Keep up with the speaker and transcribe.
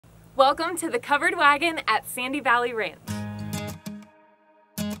Welcome to the Covered Wagon at Sandy Valley Ranch.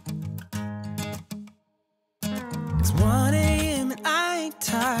 It's 1 a.m. and I ain't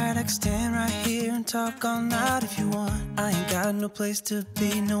tired. I can stand right here and talk all night if you want. I ain't got no place to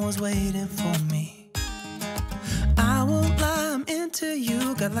be, no one's waiting for me. I won't lie, I'm into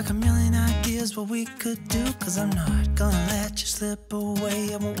you. Got like a million ideas what we could do, 'cause I'm not gonna let you slip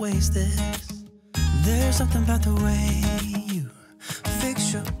away. I won't waste this. There's something about the way you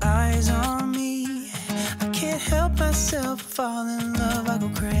fix your eyes on me. I can't help myself, fall in love, I go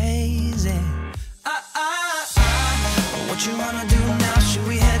crazy. What you wanna do now? Should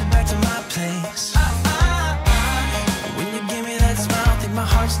we head back to my place? When you give me that smile, I think my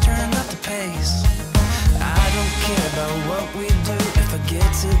heart's turning up the pace. I don't care about what we do if I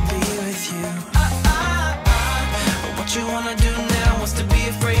get to be with you. What you wanna do now? What's to be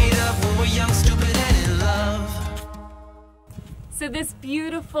afraid of when we're young, stupid, and in love? So this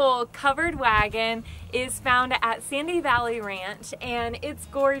beautiful covered wagon is found at Sandy Valley Ranch, and it's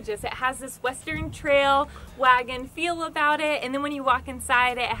gorgeous. It has this Western Trail wagon feel about it, and then when you walk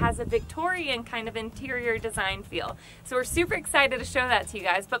inside it has a Victorian kind of interior design feel. So we're super excited to show that to you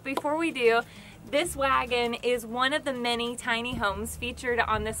guys, but before we do, this wagon is one of the many tiny homes featured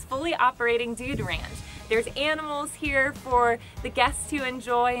on this fully operating dude ranch. There's animals here for the guests to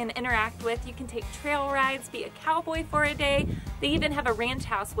enjoy and interact with. You can take trail rides, be a cowboy for a day. They even have a ranch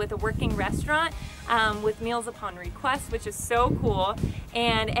house with a working restaurant with meals upon request, which is so cool.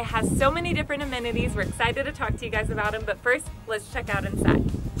 And it has so many different amenities. We're excited to talk to you guys about them, but first, let's check out inside.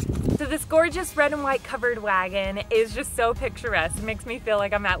 So this gorgeous red and white covered wagon is just so picturesque. It makes me feel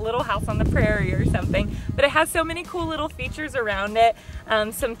like I'm at Little House on the Prairie or something. But it has so many cool little features around it.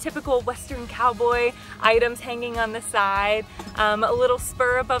 Some typical Western cowboy items hanging on the side. A little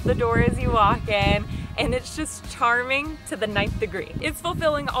spur above the door as you walk in. And it's just charming to the 9th degree. It's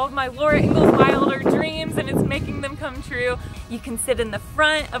fulfilling all of my Laura Ingalls Wilder dreams, and it's making them come true. You can sit in the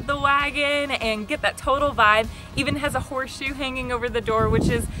front of the wagon and get that total vibe. Even has a horseshoe hanging over the door, which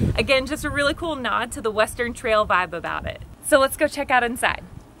is, again, just a really cool nod to the Western Trail vibe about it. So let's go check out inside.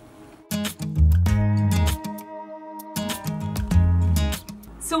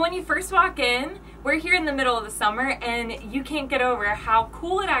 So when you first walk in, we're here in the middle of the summer and you can't get over how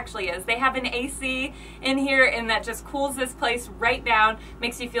cool it actually is. They have an AC in here and that just cools this place right down,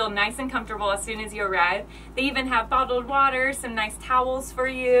 makes you feel nice and comfortable as soon as you arrive. They even have bottled water, some nice towels for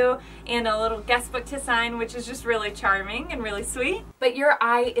you, and a little guest book to sign, which is just really charming and really sweet. But your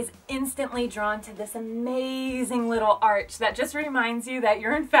eye is instantly drawn to this amazing little arch that just reminds you that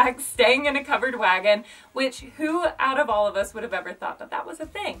you're in fact staying in a covered wagon, which who out of all of us would have ever thought that that was a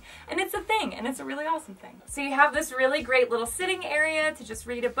thing? And it's a thing, and it's a really awesome thing. So you have this really great little sitting area to just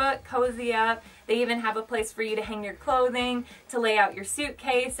read a book, cozy up. They even have a place for you to hang your clothing, to lay out your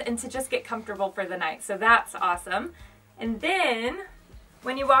suitcase, and to just get comfortable for the night. So that's awesome. And then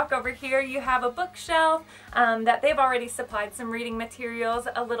when you walk over here, you have a bookshelf that they've already supplied some reading materials,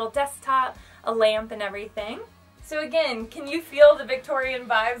 a little desktop, a lamp, and everything. So again, can you feel the Victorian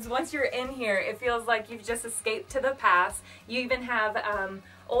vibes? Once you're in here, it feels like you've just escaped to the past. You even have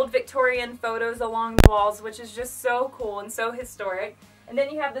old Victorian photos along the walls, which is just so cool and so historic. And then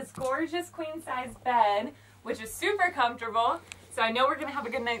you have this gorgeous queen-size bed, which is super comfortable. So I know we're gonna have a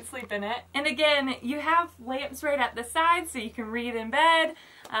good night's sleep in it. And again, you have lamps right at the side so you can read in bed,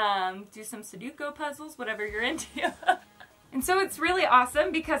 do some Sudoku puzzles, whatever you're into. And so it's really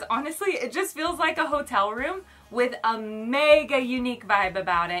awesome because honestly, it just feels like a hotel room with a mega unique vibe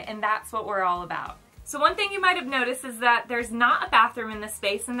about it, and that's what we're all about. So one thing you might have noticed is that there's not a bathroom in this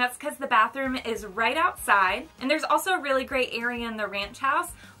space, and that's because the bathroom is right outside. And there's also a really great area in the ranch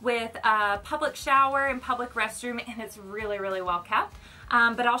house with a public shower and public restroom, and it's really, really well kept.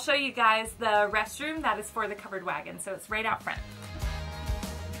 But I'll show you guys the restroom that is for the covered wagon, so it's right out front.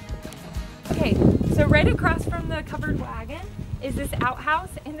 Okay, so right across from the covered wagon is this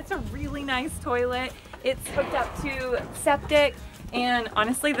outhouse, and it's a really nice toilet. It's hooked up to septic, and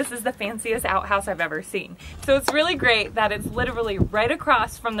honestly, this is the fanciest outhouse I've ever seen. So it's really great that it's literally right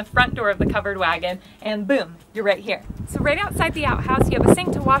across from the front door of the covered wagon, and boom, you're right here. So right outside the outhouse, you have a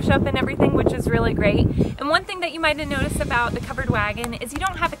sink to wash up and everything, which is really great. And one thing that you might have noticed about the covered wagon is you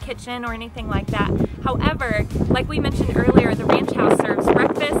don't have a kitchen or anything like that. However, like we mentioned earlier, the ranch house serves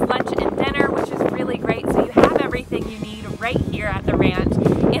breakfast, lunch, and dinner, which is really great. So you have everything you need right here at the ranch.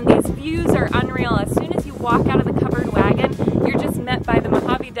 And these views are unreal. As soon as you walk out of the covered wagon, you're just met by the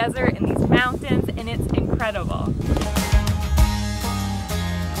Mojave Desert and these mountains, and it's incredible.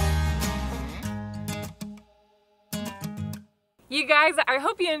 you guys, I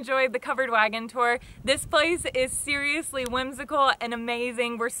hope you enjoyed the Covered Wagon tour. This place is seriously whimsical and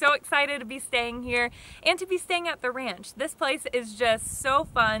amazing. We're so excited to be staying here and to be staying at the ranch. This place is just so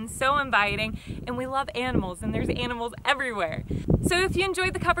fun, so inviting, and we love animals, and there's animals everywhere. So if you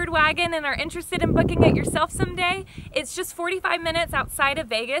enjoyed the Covered Wagon and are interested in booking it yourself someday, it's just 45 minutes outside of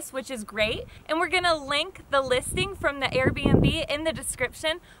Vegas, which is great. And we're gonna link the listing from the Airbnb in the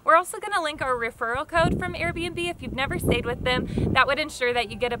description. We're also gonna link our referral code from Airbnb if you've never stayed with them. That would ensure that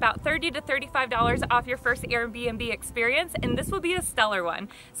you get about $30 to $35 off your first Airbnb experience, and this will be a stellar one.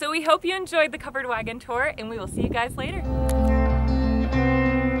 So we hope you enjoyed the Covered Wagon tour, and we will see you guys later.